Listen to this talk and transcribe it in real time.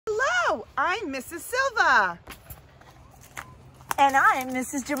Hello, I'm Mrs. Silva. And I'm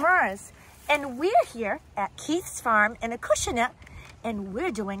Mrs. Demers. And we're here at Keith's farm in Acushnet, and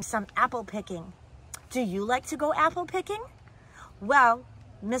we're doing some apple picking. Do you like to go apple picking? Well,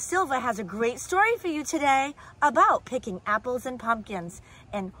 Miss Silva has a great story for you today about picking apples and pumpkins.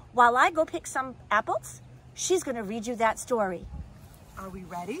 And while I go pick some apples, she's going to read you that story. Are we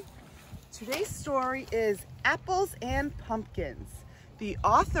ready? Today's story is Apples and Pumpkins. The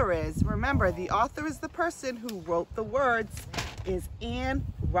author is, remember, the author is the person who wrote the words, is Anne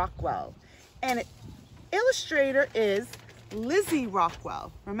Rockwell. And illustrator is Lizzie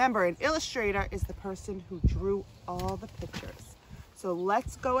Rockwell. Remember, an illustrator is the person who drew all the pictures. So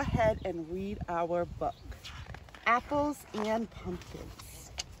let's go ahead and read our book, Apples and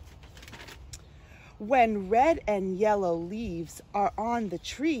Pumpkins. When red and yellow leaves are on the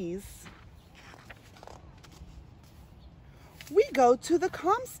trees, we go to the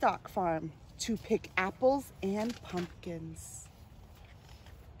Comstock farm to pick apples and pumpkins.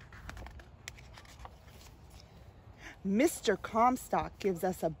 Mr. Comstock gives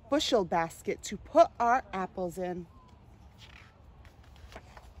us a bushel basket to put our apples in.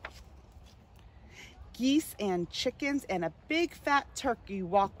 Geese and chickens and a big fat turkey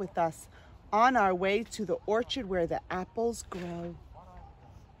walk with us on our way to the orchard where the apples grow.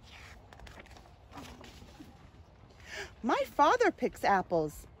 My father picks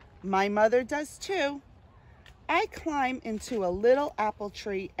apples. My mother does too. I climb into a little apple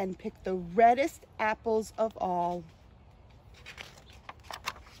tree and pick the reddest apples of all.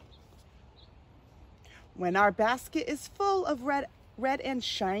 When our basket is full of red and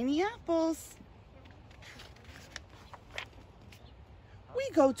shiny apples, we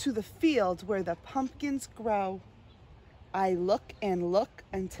go to the field where the pumpkins grow. I look and look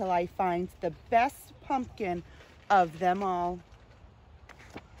until I find the best pumpkin of them all.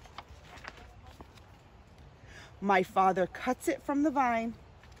 My father cuts it from the vine.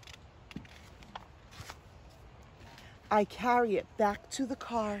 I carry it back to the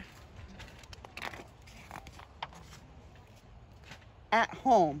car. At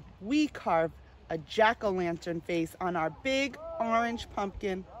home, we carve a jack-o'-lantern face on our big orange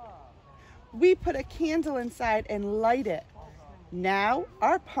pumpkin. We put a candle inside and light it. Now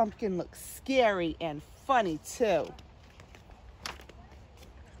our pumpkin looks scary and funny too.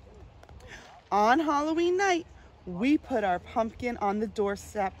 On Halloween night, we put our pumpkin on the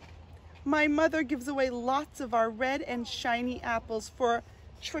doorstep. My mother gives away lots of our red and shiny apples for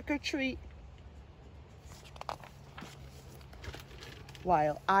trick-or-treat.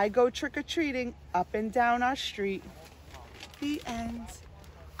 While I go trick-or-treating up and down our street. The end.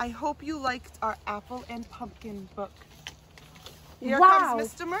 I hope you liked our apple and pumpkin book. Here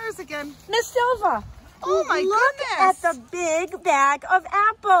comes Mr. Demers again. Miss Silva. Oh my goodness. Look at the big bag of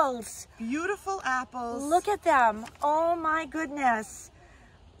apples. Beautiful apples. Look at them. Oh my goodness.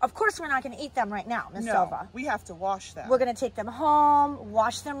 Of course, we're not going to eat them right now, Miss Silva. We have to wash them. We're going to take them home,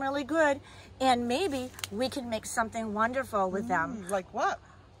 wash them really good, and maybe we can make something wonderful with them. Like what?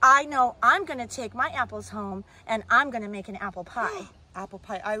 I know I'm going to take my apples home, and I'm going to make an apple pie. Apple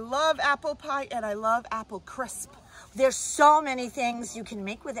pie. I love apple pie, and I love apple crisp. There's so many things you can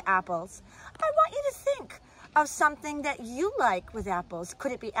make with apples. I want you to think of something that you like with apples.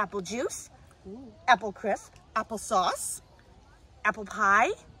 Could it be apple juice? Ooh. Apple crisp? Apple sauce? Apple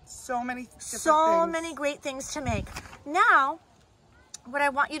pie? So many different things. So many great things to make. Now, what I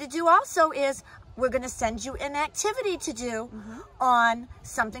want you to do also is we're going to send you an activity to do on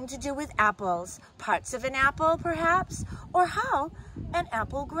something to do with apples. Parts of an apple, perhaps, or how an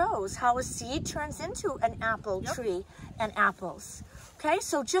apple grows, how a seed turns into an apple tree and apples. Okay,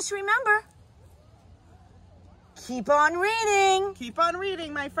 so just remember, keep on reading. Keep on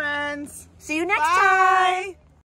reading, my friends. See you next time.